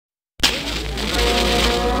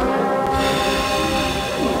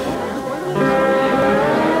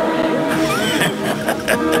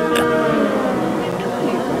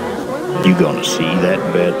gonna see that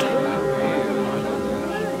bet?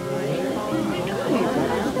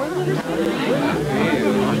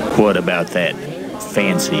 What about that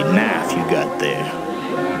fancy knife you got there?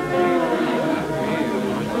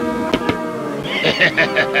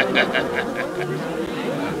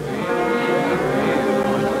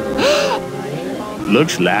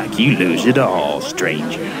 Looks like you lose it all,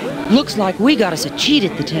 stranger. Looks like we got us a cheat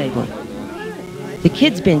at the table. The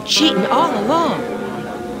kid's been cheating all along.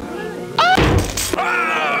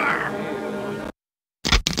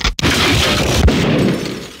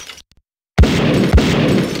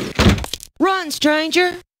 Run,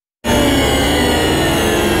 stranger!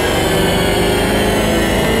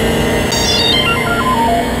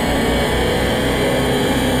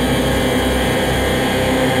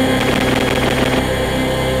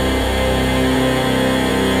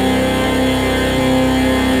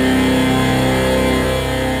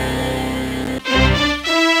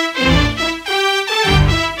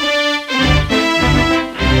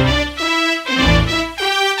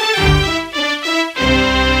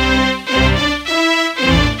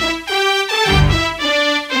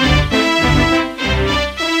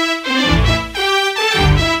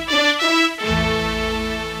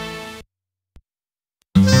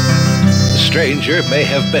 The stranger may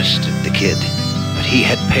have bested the kid, but he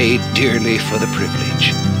had paid dearly for the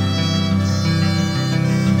privilege.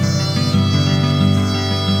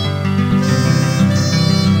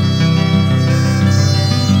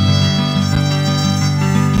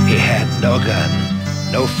 He had no gun,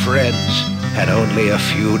 no friends, and only a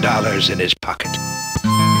few dollars in his pocket.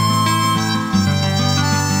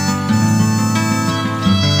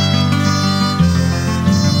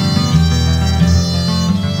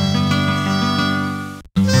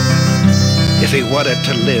 If he wanted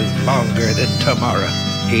to live longer than tomorrow,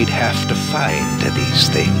 he'd have to find these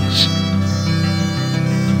things.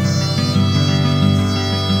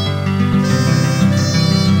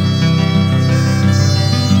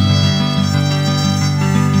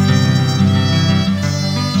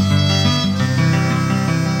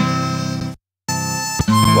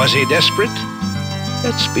 Was he desperate?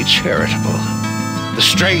 Let's be charitable. The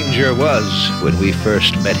stranger was, when we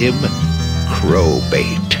first met him, crow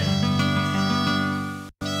bait.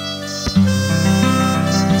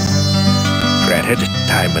 Granted,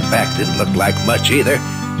 time and back didn't look like much either.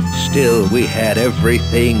 Still, we had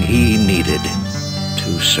everything he needed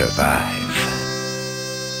to survive.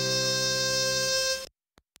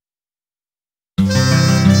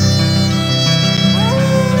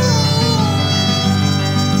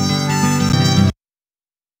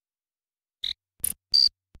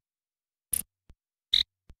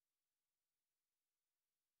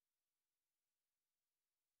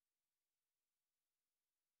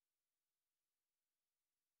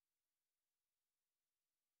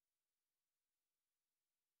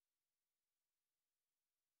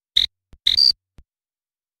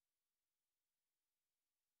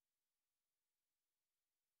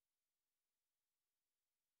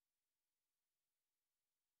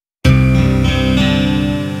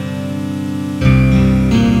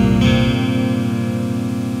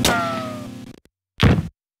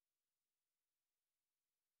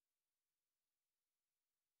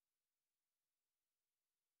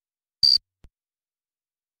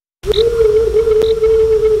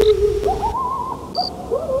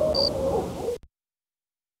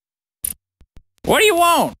 What do you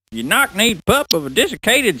want, you knock-kneed pup of a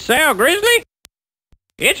desiccated sow grizzly?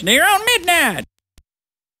 It's near on midnight.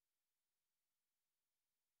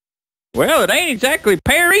 Well, it ain't exactly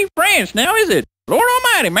Paris, France now, is it? Lord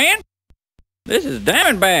almighty, man. This is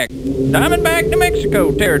Diamondback, New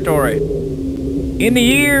Mexico territory. In the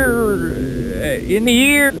year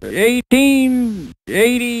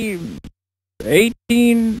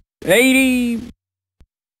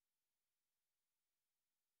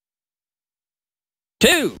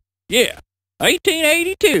 1882. Yeah,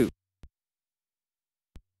 1882.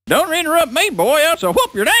 Don't interrupt me, boy, else I'll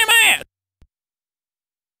whoop your damn ass.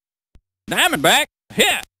 Diamondback,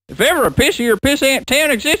 yeah, if ever a pissier pissant town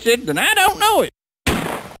existed, then I don't know it.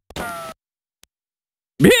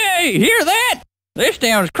 Yeah, you hear that? This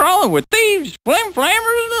town's crawling with thieves,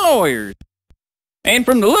 flim-flammers, and lawyers. And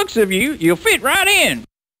from the looks of you, you'll fit right in.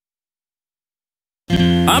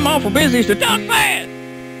 I'm awful busy, so talk fast.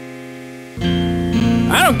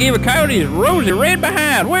 I don't give a coyote's rosy red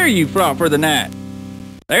behind where you flop for the night.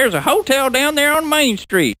 There's a hotel down there on Main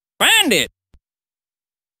Street. Find it.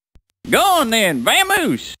 Go on then,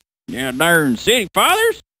 vamoose. You darn city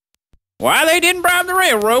fathers. Why they didn't bribe the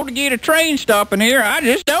railroad to get a train stopping here, I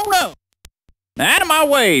just don't know. Now out of my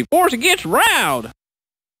way, before it gets riled.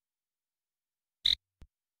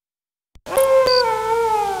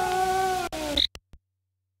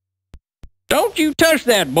 Don't you touch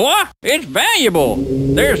that, boy. It's valuable.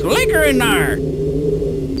 There's liquor in there.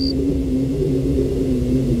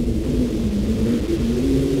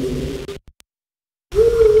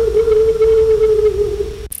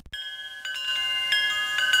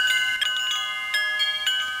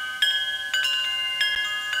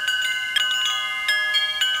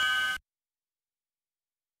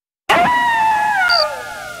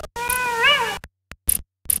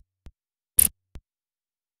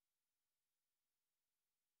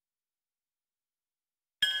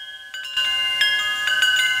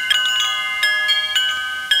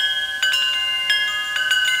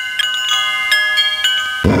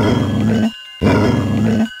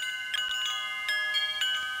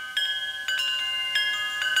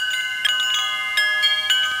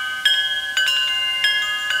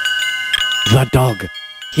 The dog.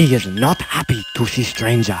 He is not happy to see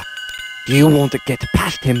stranger. You won't get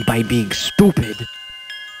past him by being stupid.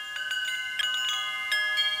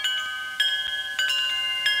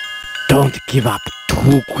 Don't give up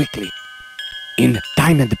too quickly. In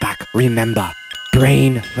Diamondback, remember,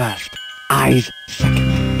 brain first, eyes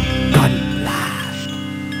second, gun last.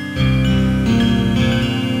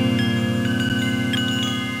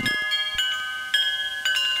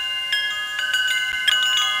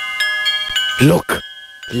 Look,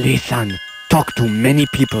 listen, talk to many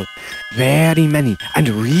people, very many, and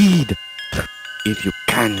read, if you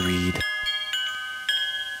can read.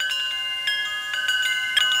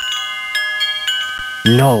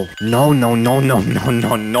 No.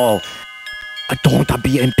 Don't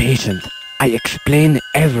be impatient. I explain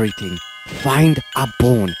everything. Find a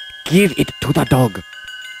bone. Give it to the dog.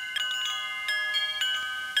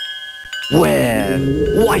 Well,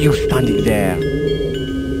 why are you standing there?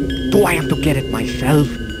 Do I have to get it myself?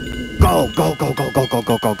 Go.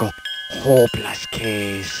 Hopeless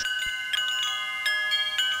case.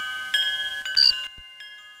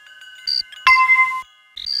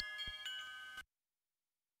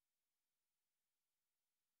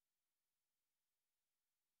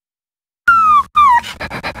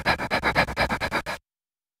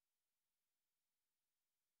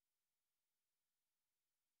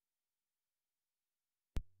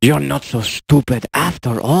 You're not so stupid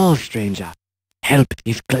after all, stranger. Help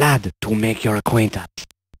is glad to make your acquaintance.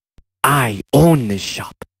 I own this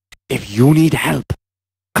shop. If you need help,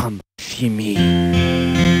 come see me.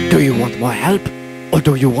 Do you want more help, or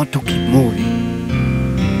do you want to keep moving?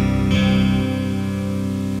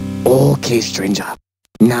 Okay, stranger.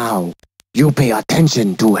 Now, you pay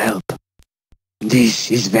attention to help. This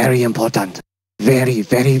is very important. Very,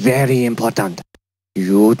 very, very important.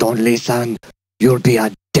 You don't listen, you'll be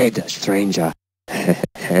a dead stranger.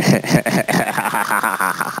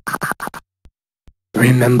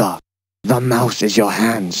 Remember, the mouse is your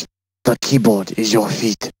hands, the keyboard is your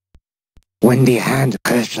feet. When the hand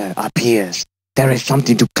cursor appears, there is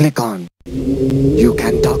something to click on. You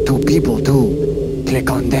can talk to people too. Click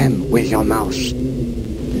on them with your mouse.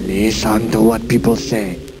 Listen to what people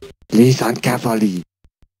say. Listen carefully.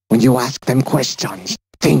 When you ask them questions,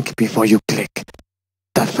 think before you click.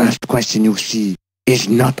 The first question you see is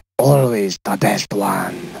not always the best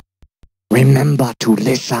one. Remember to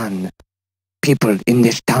listen. People in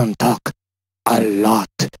this town talk a lot.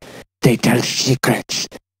 They tell secrets.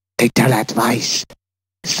 They tell advice.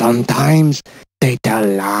 Sometimes they tell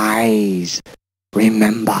lies.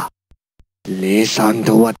 Remember, listen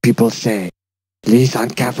to what people say. Listen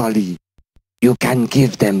carefully. You can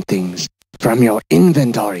give them things from your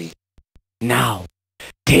inventory. Now,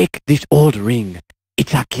 take this old ring.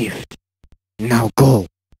 It's a gift. Now go.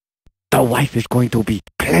 The wife is going to be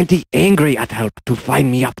plenty angry at help to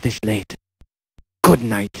find me up this late. Good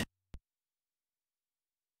night.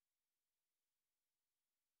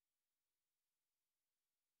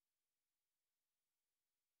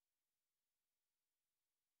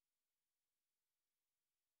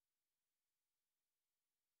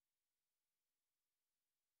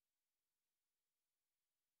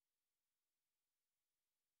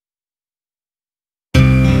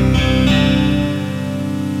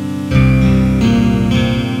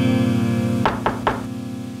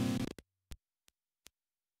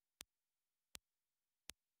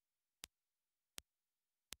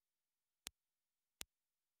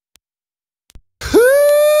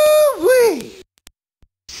 Hoo-wee!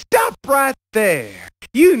 Stop right there.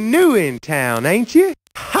 You new in town, ain't you?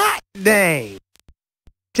 Hot dang!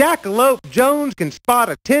 Jackalope Jones can spot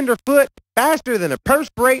a tenderfoot faster than a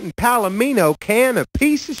perspirating palomino can a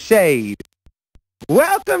piece of shade.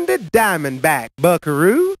 Welcome to Diamondback,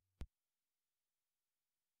 buckaroo.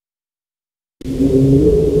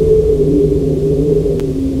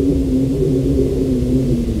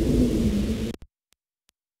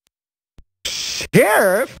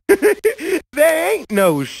 Sheriff? There ain't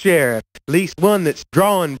no sheriff, least one that's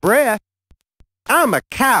drawing breath. I'm a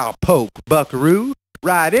cowpoke, buckaroo,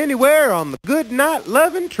 ride anywhere on the good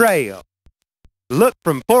night-loving trail. Look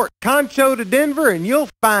from Fort Concho to Denver and you'll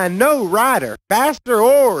find no rider faster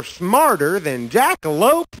or smarter than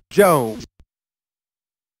Jackalope Jones.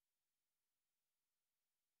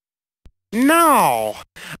 No,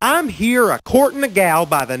 I'm here a-courting a gal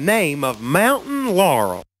by the name of Mountain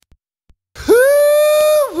Laurel.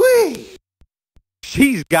 Hoo-wee!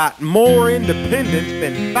 She's got more independence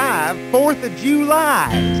than 5 4th of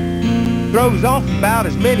Julys. Throws off about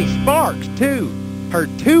as many sparks, too. Her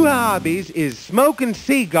 2 hobbies is smoking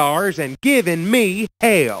cigars and giving me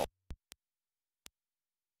hell.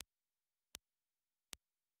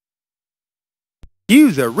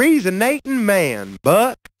 You's a reasonating man,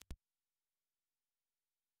 Buck.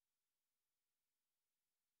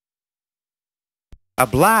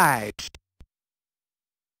 Obliged.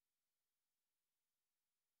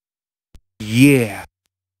 Yeah,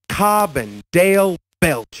 Cobb and Dale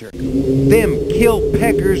Belcher. Them kill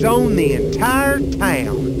peckers own the entire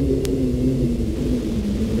town.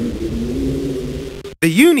 The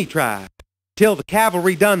Uni tribe, till the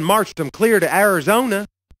cavalry done marched them clear to Arizona.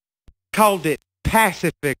 Called it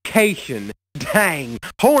pacification. Dang,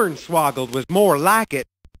 Hornswoggled was more like it.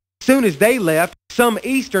 Soon as they left, some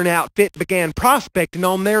eastern outfit began prospecting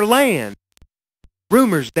on their land.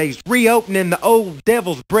 Rumors they's reopening the old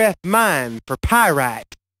Devil's Breath mine for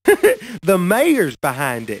pyrite. The mayor's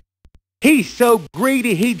behind it. He's so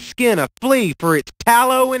greedy he'd skin a flea for its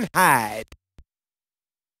tallow and hide.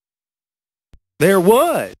 There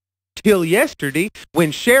was, till yesterday,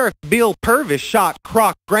 when Sheriff Bill Purvis shot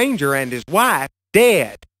Croc Granger and his wife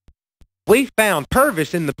dead. We found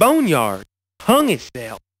Purvis in the boneyard, hung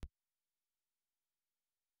himself.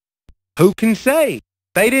 Who can say?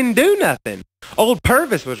 They didn't do nothing. Old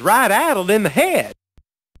Purvis was right addled in the head.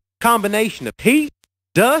 Combination of heat,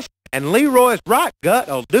 dust, and Leroy's rot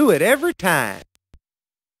gut'll do it every time.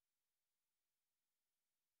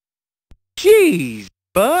 Jeez,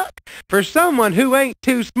 Buck, for someone who ain't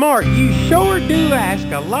too smart, you sure do ask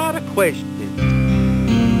a lot of questions.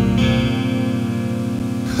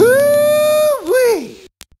 Hoo-wee!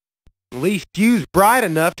 At least you's bright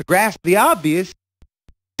enough to grasp the obvious.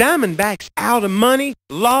 Diamondback's out of money,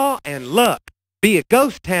 law, and luck. Be a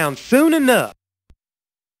ghost town soon enough.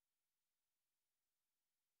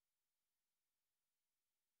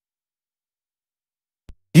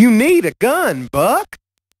 You need a gun, Buck.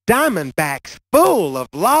 Diamondback's full of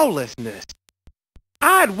lawlessness.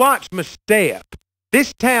 I'd watch my step.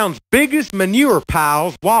 This town's biggest manure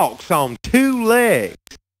piles walks on 2 legs.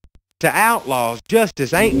 To Outlaws,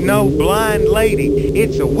 justice ain't no blind lady,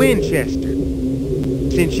 it's a Winchester.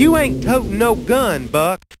 Since you ain't toting no gun,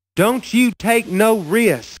 Buck, don't you take no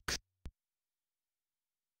risks.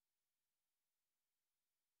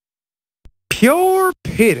 Pure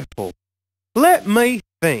pitiful. Let me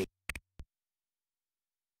think.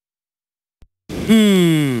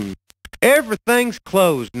 Everything's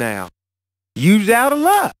closed now. You's out of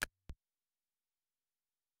luck.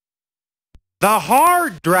 The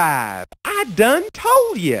hard drive. I done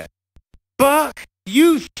told you. Buck,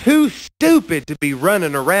 you's too stupid to be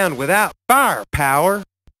running around without firepower.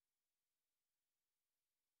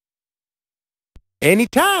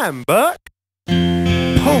 Anytime, Buck.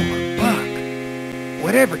 Poor Buck.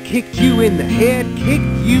 Whatever kicked you in the head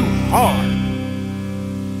kicked you hard.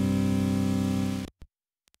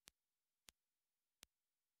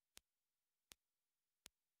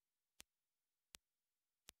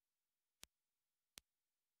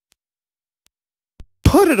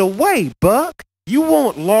 Put it away, Buck. You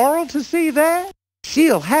want Laurel to see that?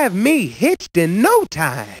 She'll have me hitched in no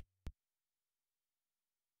time.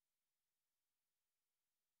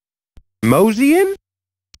 Moseying?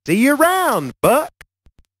 See you around, Buck.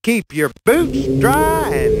 Keep your boots dry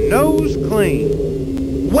and nose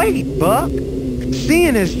clean. Wait, Buck.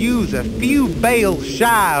 Seeing as you's a few bales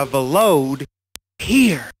shy of a load,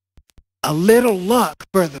 here, a little luck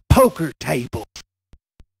for the poker tables.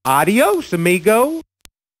 Adios, amigo.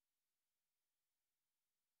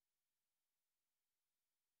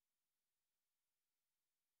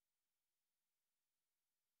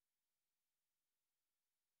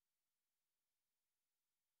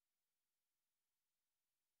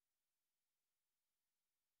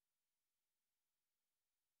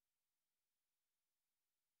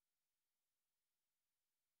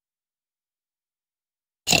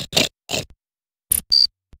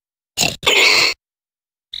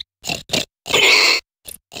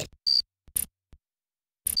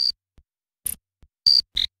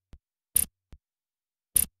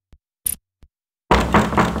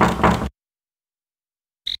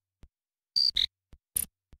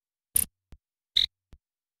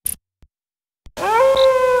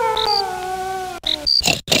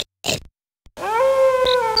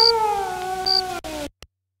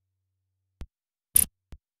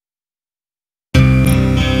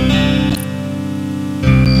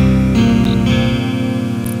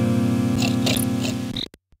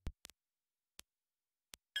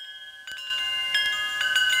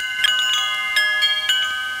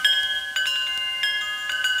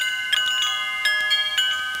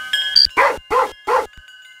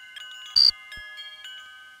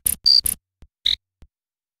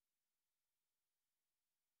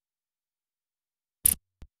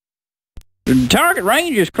 The target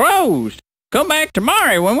range is closed. Come back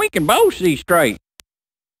tomorrow when we can both see straight.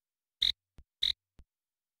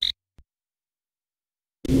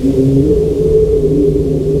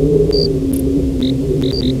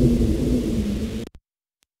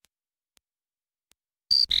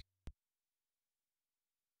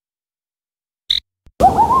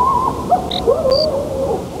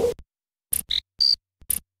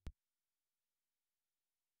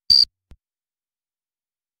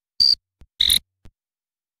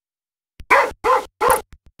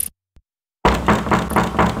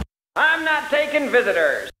 I'm not taking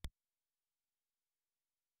visitors.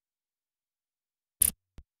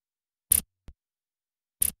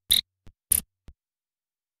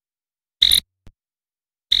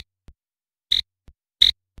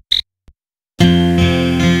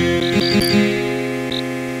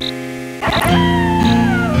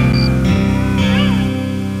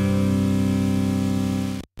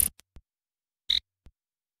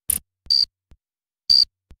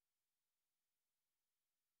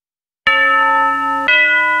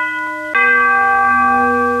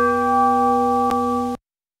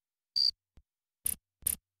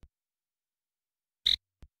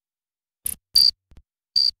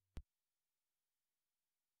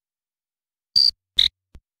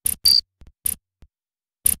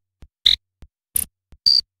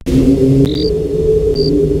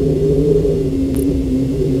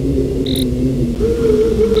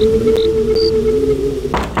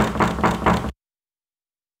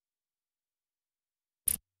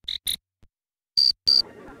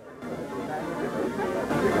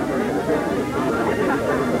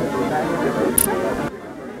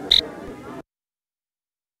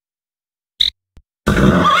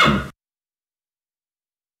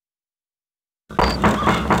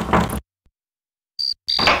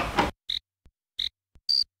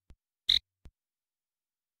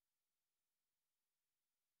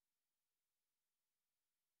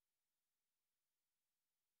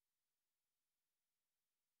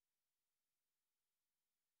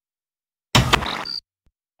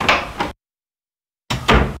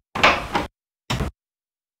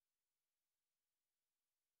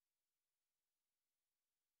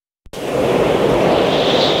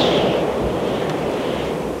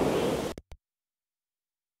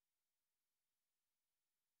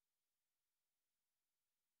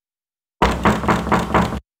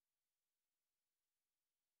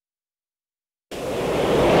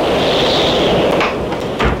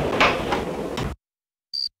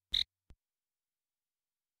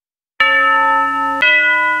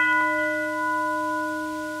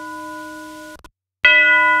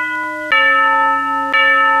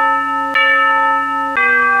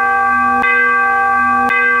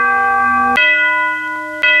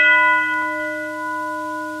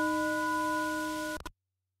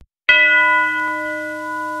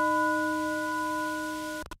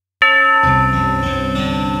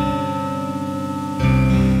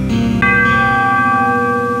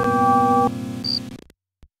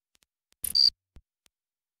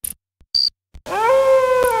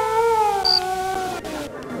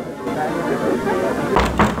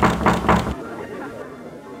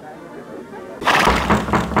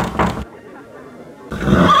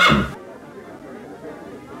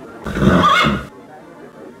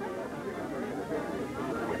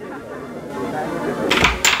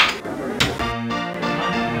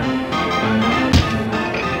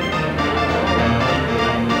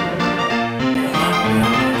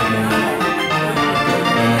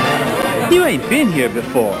 You ain't been here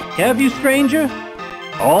before, have you, stranger?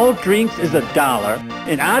 All drinks is $1,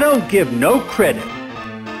 and I don't give no credit.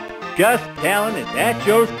 Just Talon is at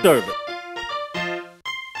your service.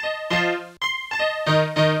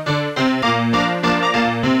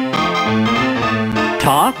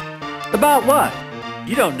 Talk? About what?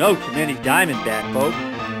 You don't know too many Diamondback folks.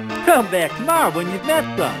 Come back tomorrow when you've met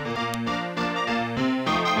some.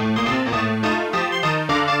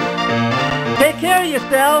 Take care of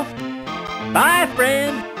yourself. Bye,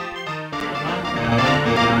 friend.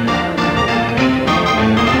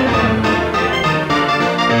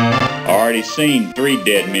 Already seen 3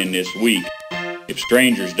 dead men this week. If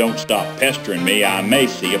strangers don't stop pestering me, I may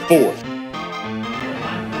see a 4th.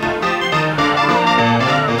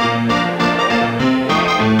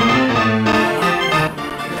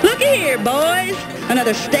 Looky here, boys.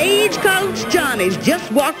 Another stagecoach Johnny's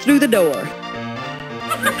just walked through the door.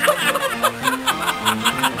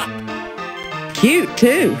 Cute,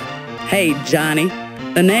 too. Hey, Johnny,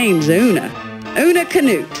 the name's Una. Una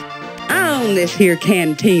Canute. I own this here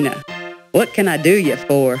cantina. What can I do you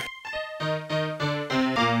for?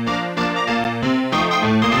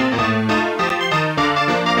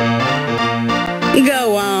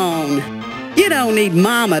 need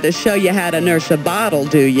Mama to show you how to nurse a bottle,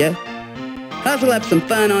 do you? Hustle up some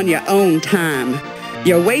fun on your own time.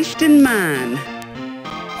 You're wasting mine.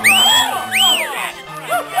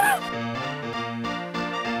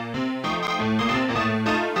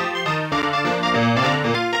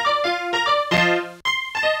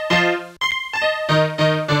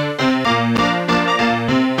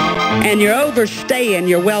 And you're overstaying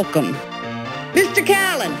your welcome. Mr.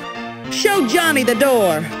 Callan, show Johnny the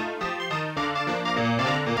door.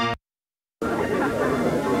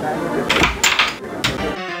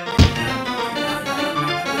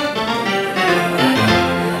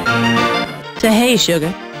 So hey, sugar,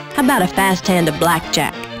 how about a fast hand of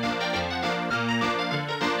blackjack?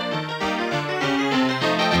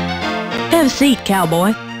 Have a seat,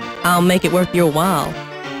 cowboy. I'll make it worth your while.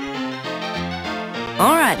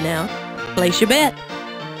 All right now, place your bet.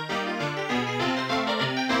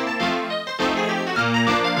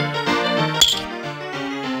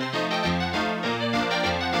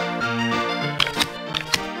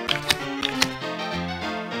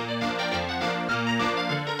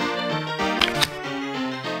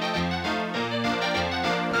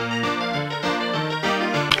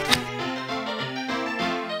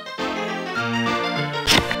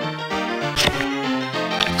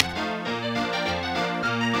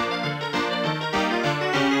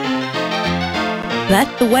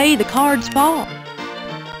 That's the way the cards fall.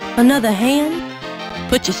 Another hand?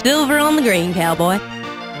 Put your silver on the green, cowboy.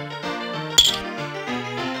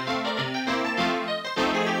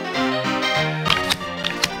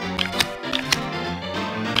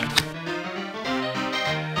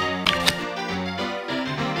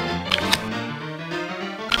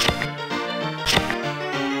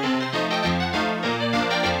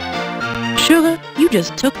 Sugar, you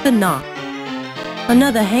just took the knock.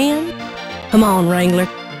 Another hand? Come on, Wrangler.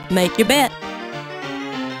 Make your bet.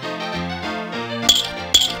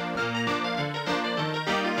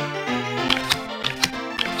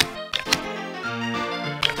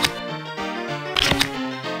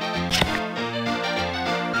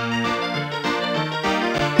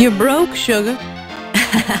 You're broke, sugar.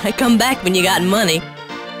 Come back when you got money.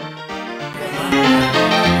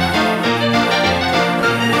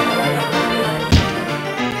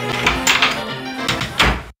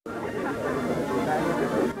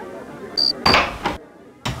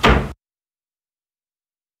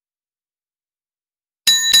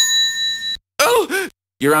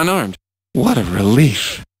 You're unarmed. What a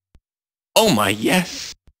relief. Oh my,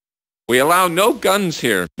 yes. We allow no guns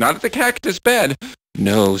here, not at the Cactus Bed.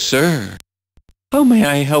 No, sir. How may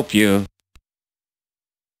I help you?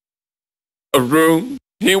 A room?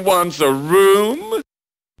 He wants a room?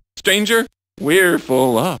 Stranger, we're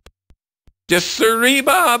full up. Yes, sirree,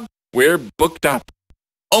 Bob. We're booked up.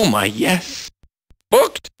 Oh my, yes.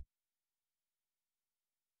 Booked?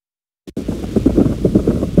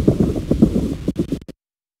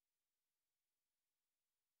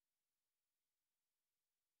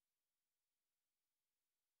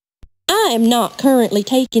 I am not currently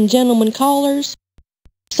taking gentlemen callers,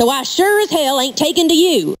 so I sure as hell ain't taking to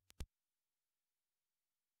you.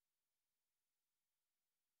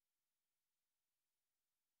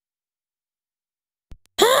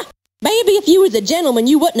 Huh? Baby, if you was a gentleman,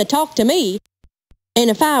 you wouldn't have talked to me. And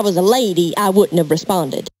if I was a lady, I wouldn't have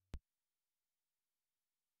responded.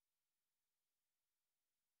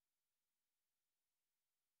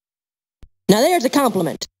 Now there's a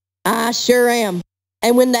compliment. I sure am.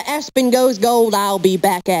 And when the aspen goes gold, I'll be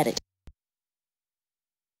back at it.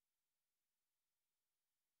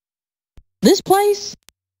 This place?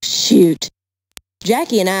 Shoot.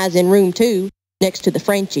 Jackie and I's in room 2, next to the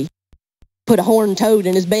Frenchie. Put a horned toad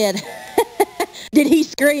in his bed. Did he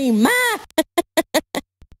scream, "Ma!"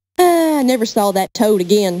 I never saw that toad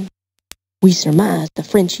again. We surmised the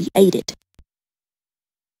Frenchie ate it.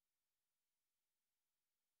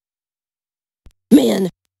 Men,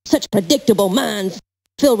 such predictable minds,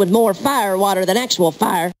 filled with more fire water than actual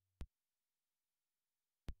fire.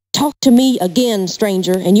 Talk to me again,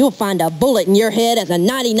 stranger, and you'll find a bullet in your head as a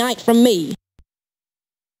nighty-night from me.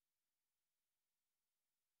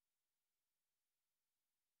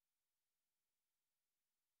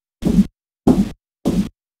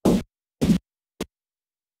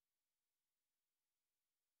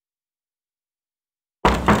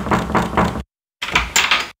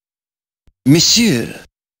 Monsieur,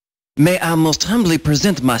 may I most humbly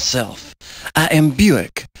present myself. I am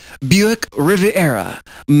Buick Riviera,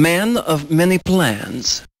 man of many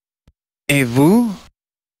plans. Et vous?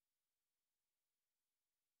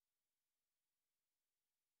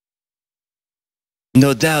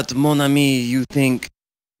 No doubt, mon ami, you think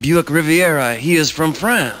Buick Riviera, he is from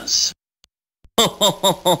France.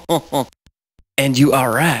 And you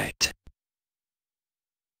are right.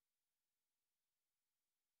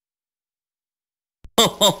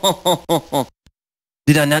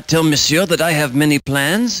 Did I not tell Monsieur that I have many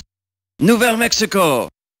plans? Nouvelle Mexico,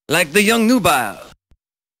 like the young nubile.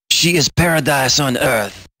 She is paradise on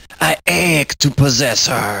earth. I ache to possess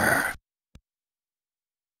her.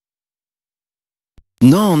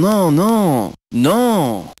 No, no, no,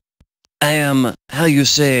 no. I am, how you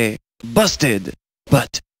say, busted.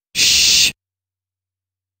 But, shh.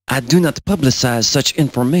 I do not publicize such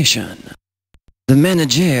information. The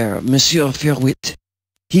manager, Monsieur Hfric,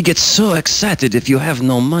 he gets so excited if you have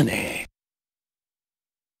no money.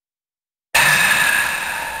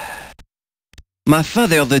 My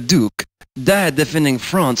father, the Duke, died defending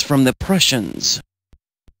France from the Prussians.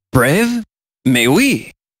 Brave? Mais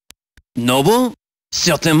oui. Noble?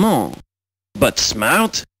 Certainement. But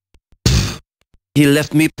smart? Pfft. He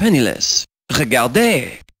left me penniless.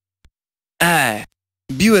 Regardez. I,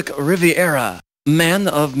 Buick Riviera, man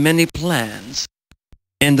of many plans,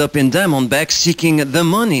 end up in Diamondback seeking the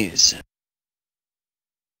monies.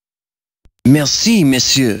 Merci,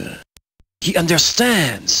 monsieur. He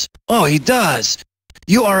understands. Oh, he does.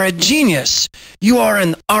 You are a genius. You are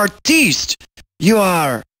an artiste. You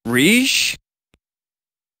are riche.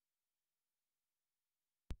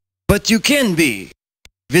 But you can be.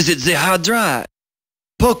 Visit the hard drive.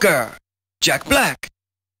 Poker, Jack Black,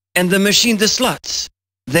 and the machine de slots.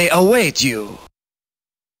 They await you.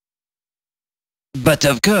 But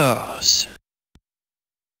of course.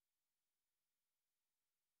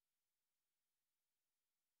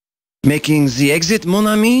 Making the exit, mon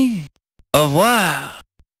ami? Au revoir.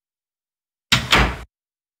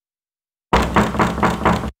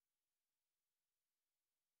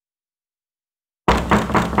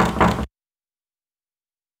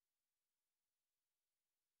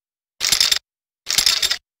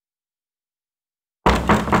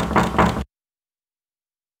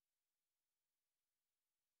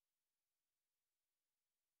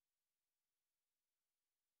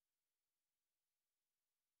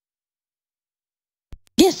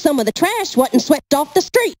 Guess some of the trash wasn't swept off the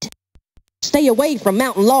street. Stay away from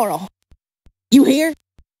Mountain Laurel. You hear?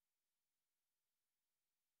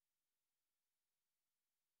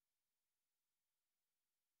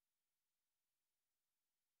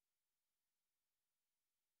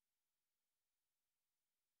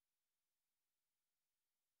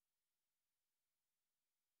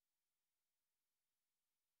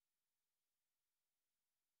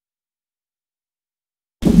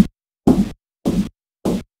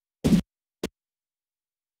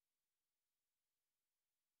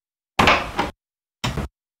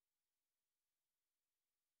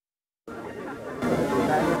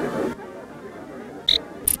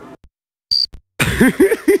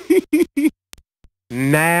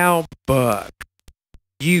 Now, Buck,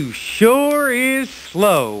 you sure is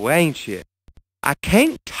slow, ain't you? I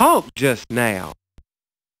can't talk just now.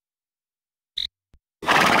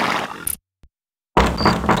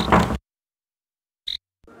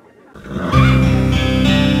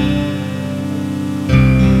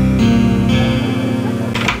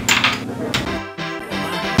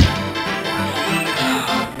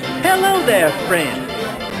 Hello there, friend.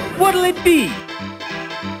 What'll it be?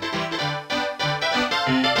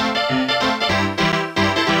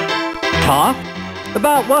 Talk?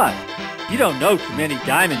 About what? You don't know too many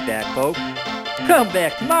Diamondback folk. Come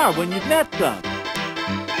back tomorrow when you've met some.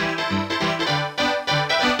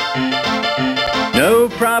 No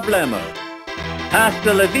problemo.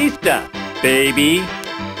 Hasta la vista, baby.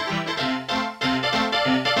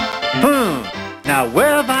 Now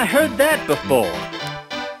where have I heard that before?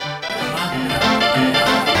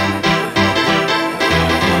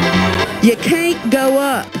 You can't go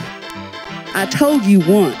up. I told you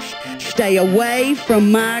once, stay away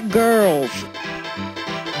from my girls.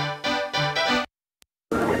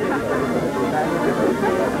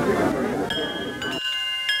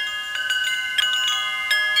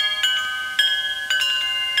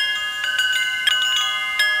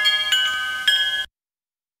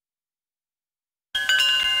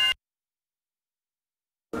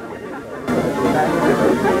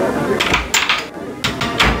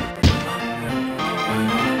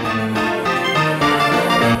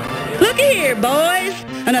 Boys,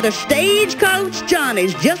 another Stagecoach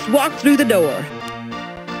Johnny's just walked through the door.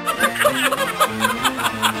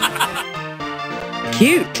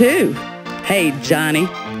 Cute, too. Hey, Johnny,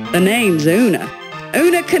 the name's Una.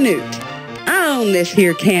 Una Canute. I own this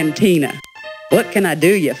here cantina. What can I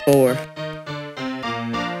do you for?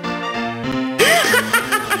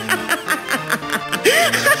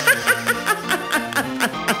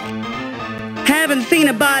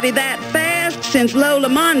 nobody that fast since Lola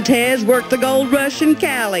Montez worked the gold rush in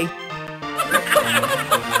Cali.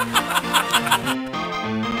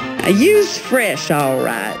 I use fresh, all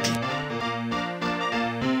right.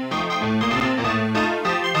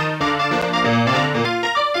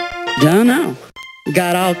 Dunno.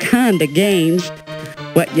 Got all kind of games.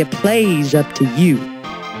 What you play's up to you.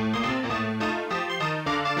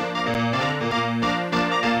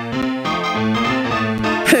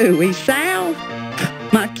 Who, Sal?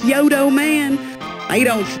 My Kyoto man? He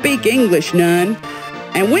don't speak English none,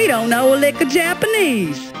 and we don't know a lick of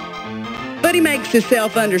Japanese. But he makes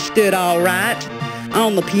himself understood all right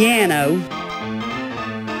on the piano.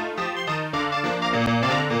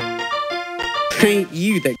 Ain't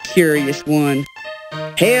you the curious one?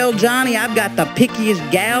 Hell, Johnny, I've got the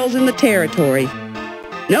pickiest gals in the territory.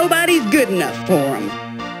 Nobody's good enough for 'em.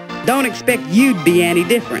 Don't expect you'd be any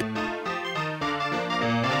different.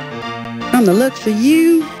 From the looks of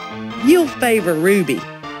you, you'll favor Ruby.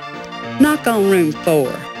 Knock on room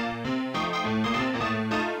 4.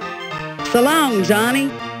 So long, Johnny.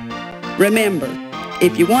 Remember,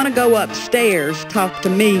 if you want to go upstairs, talk to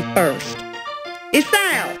me first.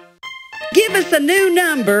 Sal, give us a new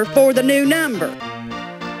number for the new number.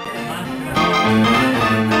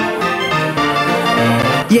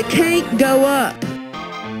 You can't go up.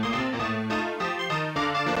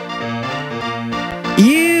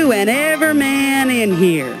 You and every man in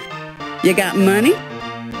here. You got money?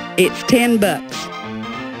 It's $10.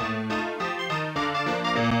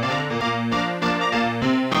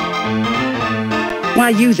 Why,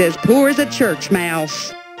 you's as poor as a church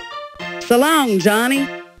mouse. So long, Johnny.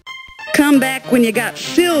 Come back when you got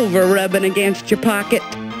silver rubbing against your pocket,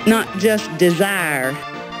 not just desire.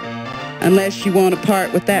 Unless you want to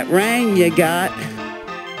part with that ring you got.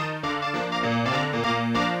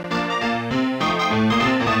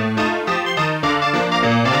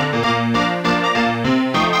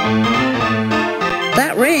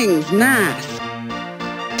 That ring's nice.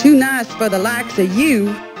 Too nice for the likes of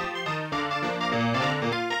you.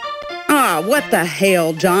 Ah, what the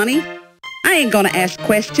hell, Johnny? I ain't gonna ask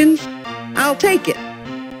questions. I'll take it.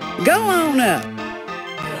 Go on up.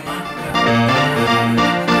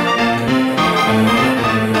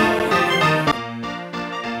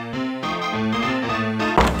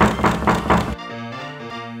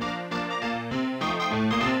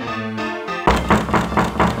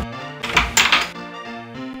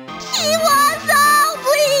 She was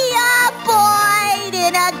only a boy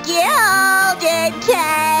in a gilded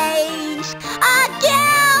cage. A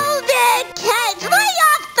gilded cage. Lay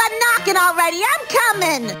off the knocking already. I'm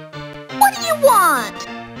coming. What do you want?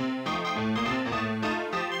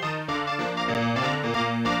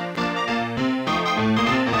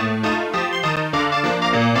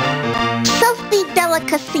 Sophie Della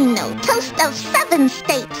Casino, toast of 7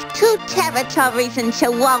 states, 2 territories in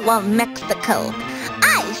Chihuahua, Mexico.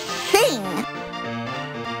 I sing.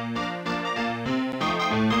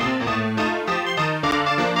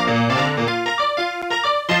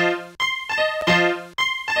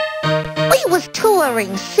 We was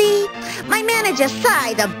touring, see? My manager,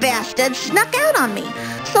 Cy, the bastard, snuck out on me.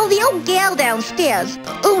 So the old gal downstairs,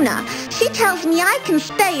 Una, she tells me I can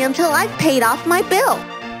stay until I've paid off my bill.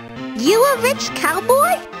 You a rich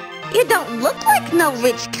cowboy? You don't look like no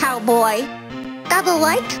rich cowboy. Got a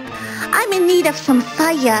light? I'm in need of some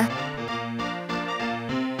fire.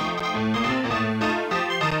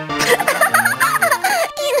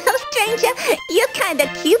 You know, stranger, you're kinda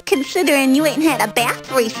cute considering you ain't had a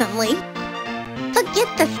bath recently. Forget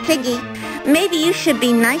the ciggy. Maybe you should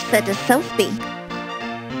be nicer to Sophie.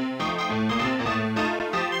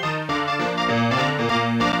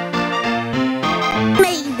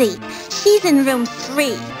 Maisie, she's in room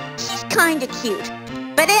 3. She's kinda cute.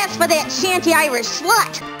 But as for that shanty Irish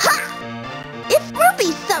slut, ha! If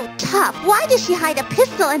Ruby's so tough, why does she hide a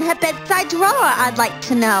pistol in her bedside drawer, I'd like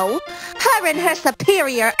to know? Her and her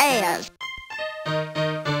superior airs.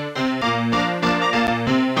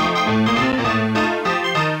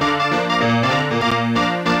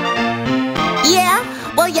 Yeah?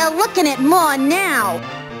 Well, you're looking at more now.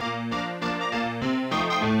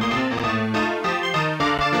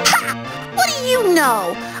 Ha! What do you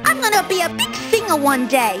know? I'm gonna be a big singer one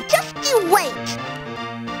day. Just you wait.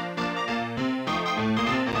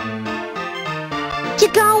 You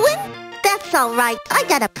going? That's all right. I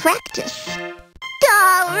gotta practice. Do,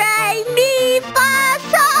 re, mi, fa,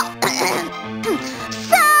 sol.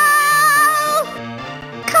 So,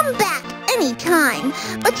 come back anytime,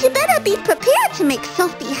 but you better be prepared to make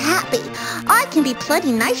Sophie happy. I can be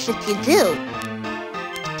plenty nice if you do.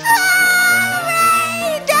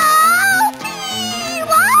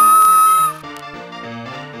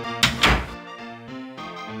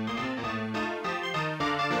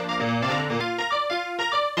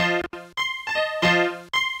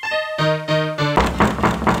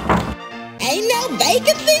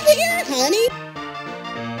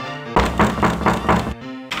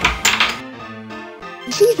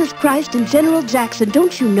 Jesus Christ and General Jackson,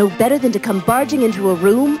 don't you know better than to come barging into a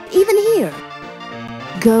room, even here?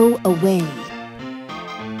 Go away.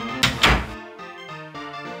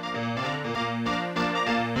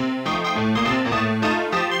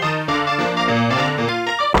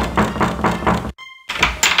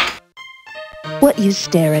 What you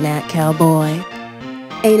staring at, cowboy?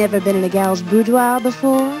 Ain't ever been in a gal's boudoir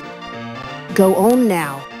before? Go on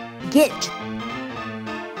now. Get!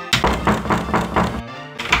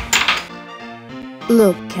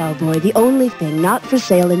 Look, cowboy, the only thing not for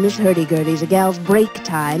sale in this hurdy-gurdy's a gal's break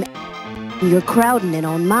time. You're crowding in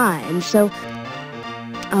on mine, so...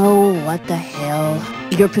 Oh, what the hell.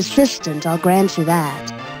 You're persistent, I'll grant you that.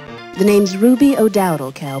 The name's Ruby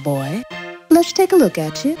O'Dowdle, cowboy. Let's take a look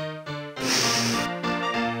at you.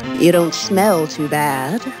 You don't smell too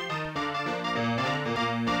bad.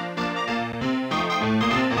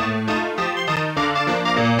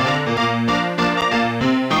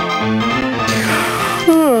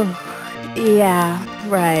 Yeah,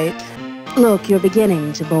 right. Look, you're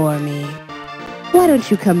beginning to bore me. Why don't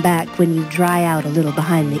you come back when you dry out a little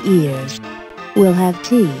behind the ears? We'll have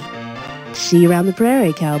tea. See you around the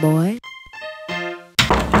prairie, cowboy.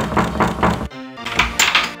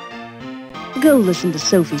 Go listen to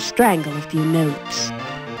Sophie strangle a few notes.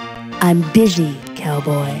 I'm busy,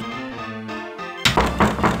 cowboy.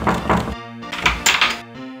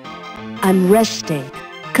 I'm resting.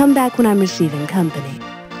 Come back when I'm receiving company.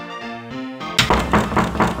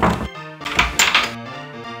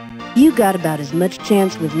 You got about as much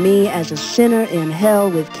chance with me as a sinner in hell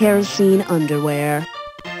with kerosene underwear.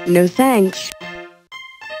 No thanks.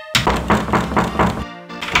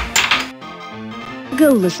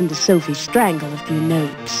 Go listen to Sophie strangle a few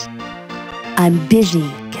notes. I'm busy,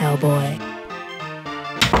 cowboy.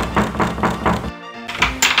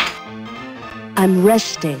 I'm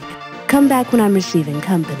resting. Come back when I'm receiving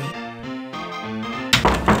company.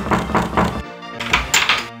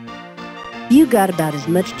 You got about as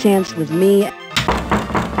much chance with me.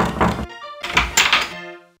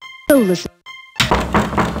 Go listen.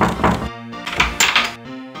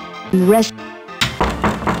 Rest.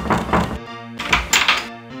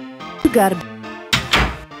 You got a...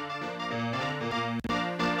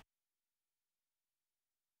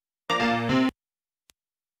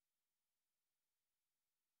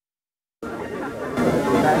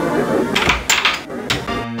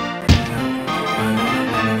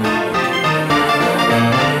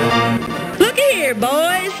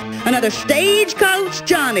 Boys, another Stagecoach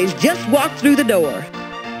Johnny's just walked through the door.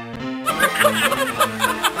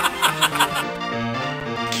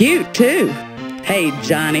 Cute, too. Hey,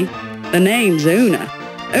 Johnny, the name's Una.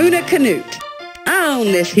 Una Canute. I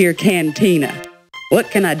own this here cantina.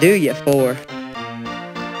 What can I do you for?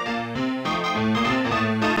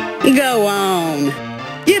 Go on.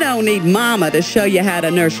 You don't need Mama to show you how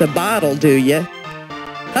to nurse a bottle, do you?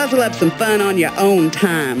 Hustle up some fun on your own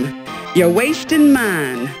time. You're wasting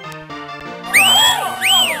mine.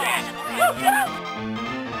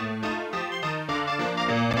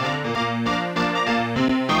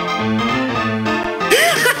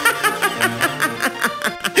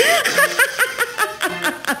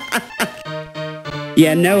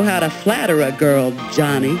 You know how to flatter a girl,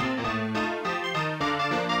 Johnny.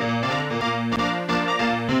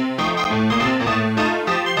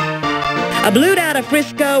 I blew out of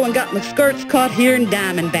Frisco and got my skirts caught here in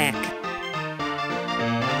Diamondback.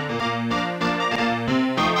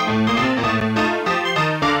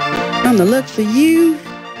 From the looks of you,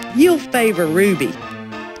 you'll favor Ruby.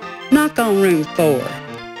 Knock on room 4.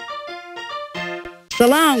 So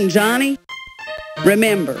long, Johnny.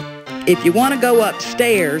 Remember, if you want to go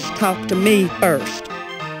upstairs, talk to me first.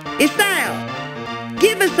 It's Al.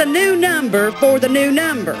 Give us a new number for the new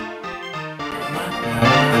number.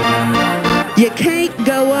 You can't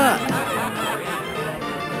go up.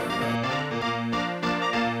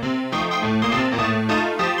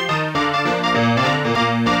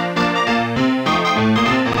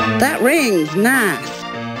 That ring's nice.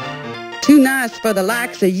 Too nice for the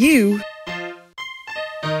likes of you.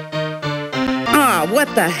 Ah,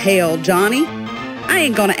 what the hell, Johnny? I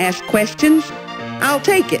ain't gonna ask questions. I'll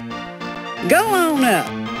take it. Go on up.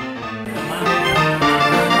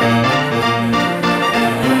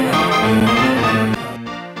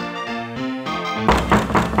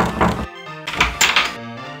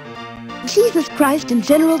 Jesus Christ and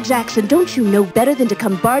General Jackson, don't you know better than to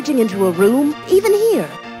come barging into a room, even here?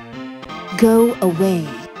 Go away.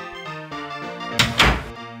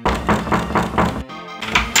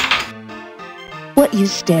 What you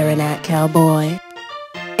staring at, cowboy?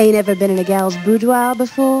 Ain't ever been in a gal's boudoir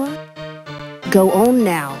before? Go on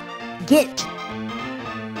now. Get!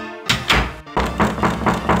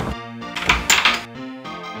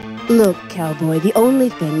 Look, cowboy, the only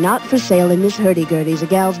thing not for sale in this hurdy-gurdy's a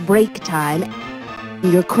gal's break time.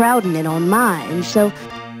 You're crowding in on mine, so...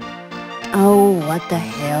 Oh, what the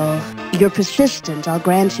hell. You're persistent, I'll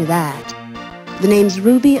grant you that. The name's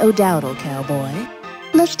Ruby O'Dowdle, cowboy.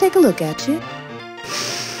 Let's take a look at you.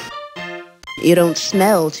 You don't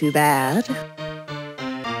smell too bad.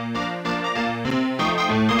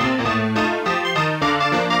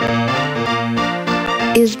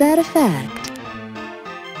 Is that a fact?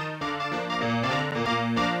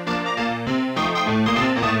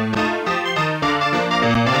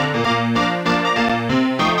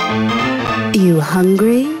 You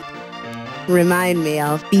hungry? Remind me,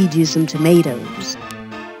 I'll feed you some tomatoes.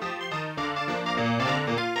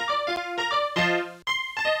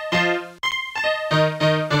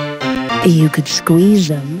 You could squeeze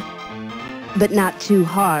them, but not too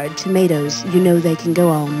hard. Tomatoes, you know they can go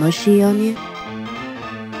all mushy on you.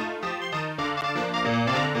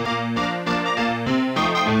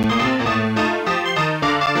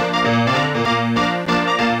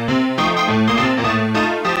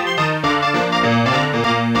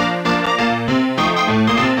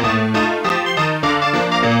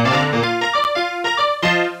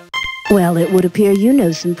 Well, it would appear you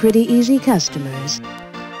know some pretty easy customers.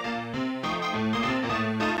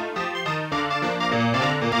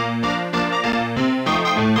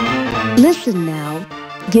 Listen now.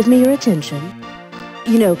 Give me your attention.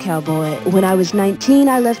 You know, cowboy, when I was 19,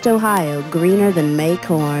 I left Ohio greener than May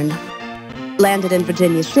corn. Landed in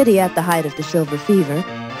Virginia City at the height of the silver fever.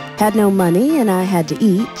 Had no money and I had to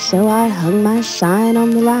eat, so I hung my sign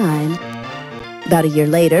on the line. About a year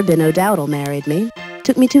later, Ben O'Dowdle married me.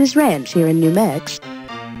 Took me to his ranch here in New Mex.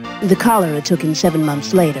 The cholera took him 7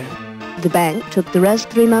 months later. The bank took the rest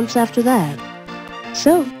 3 months after that.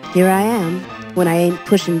 So, here I am. When I ain't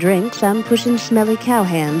pushing drinks, I'm pushing smelly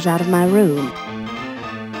cowhands out of my room.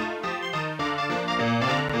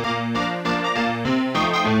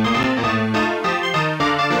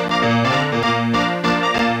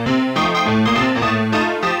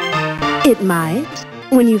 It might.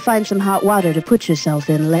 When you find some hot water to put yourself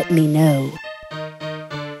in, let me know.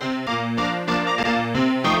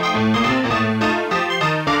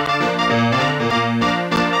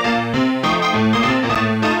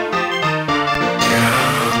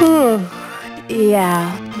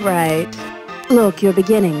 Yeah, right. Look, you're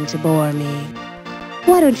beginning to bore me.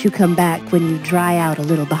 Why don't you come back when you dry out a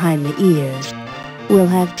little behind the ears? We'll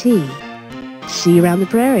have tea. See you around the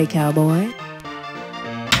prairie, cowboy.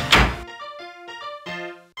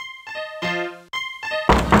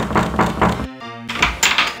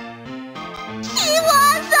 She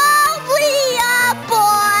was only a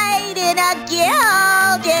boy in a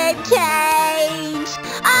gilded cage.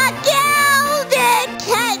 A gilded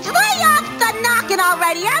cage. Lay off the knocking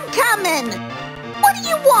already. I'm coming. What do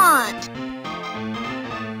you want?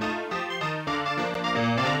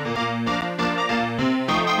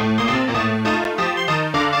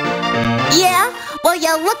 Yeah? Well,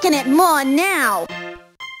 you're looking at more now.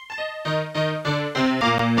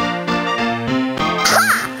 Ha!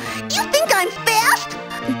 You think I'm fast?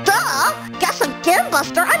 Duh! Guess again,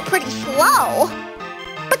 Buster, I'm pretty slow.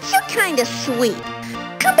 But you're kinda sweet.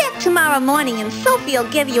 Come back tomorrow morning and Sophie'll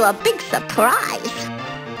give you a big surprise.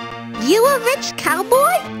 You a rich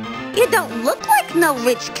cowboy? You don't look like no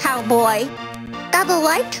rich cowboy. Double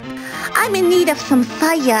light? I'm in need of some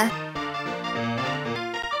fire.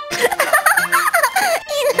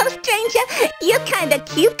 You know, stranger, you're kinda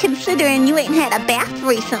cute considering you ain't had a bath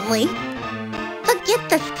recently. Forget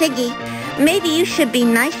the Siggy. Maybe you should be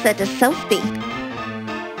nicer to Sophie.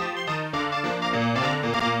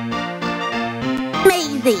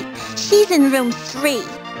 Maisie, she's in room 3.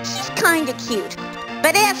 She's kinda cute.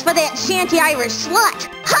 But as for that shanty Irish slut,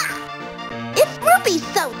 ha! If Ruby's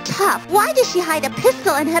so tough, why does she hide a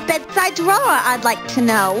pistol in her bedside drawer, I'd like to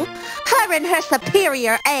know? Her and her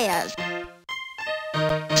superior airs.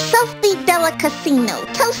 Sophie Della Casino,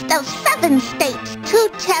 toast of 7 states, 2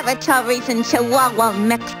 territories in Chihuahua,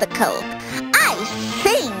 Mexico. I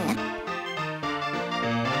sing!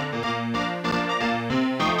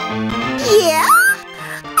 Yeah?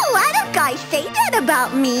 Why don't guys say that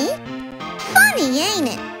about me? Funny, ain't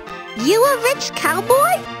it? You a rich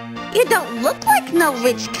cowboy? You don't look like no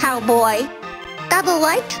rich cowboy. Double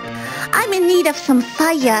light? I'm in need of some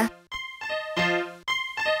fire.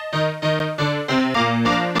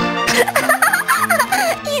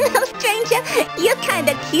 You know, stranger, you're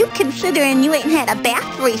kinda cute considering you ain't had a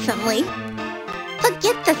bath recently.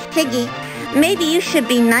 Forget the Siggy. Maybe you should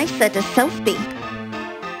be nicer to Sophie.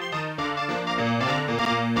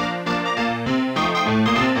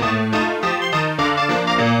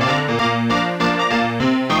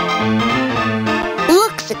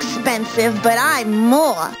 expensive, but I'm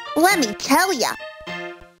more. Let me tell ya.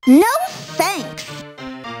 No thanks.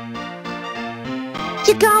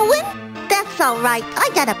 You going? That's all right. I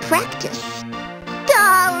gotta practice. Do,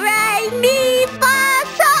 re, mi, fa.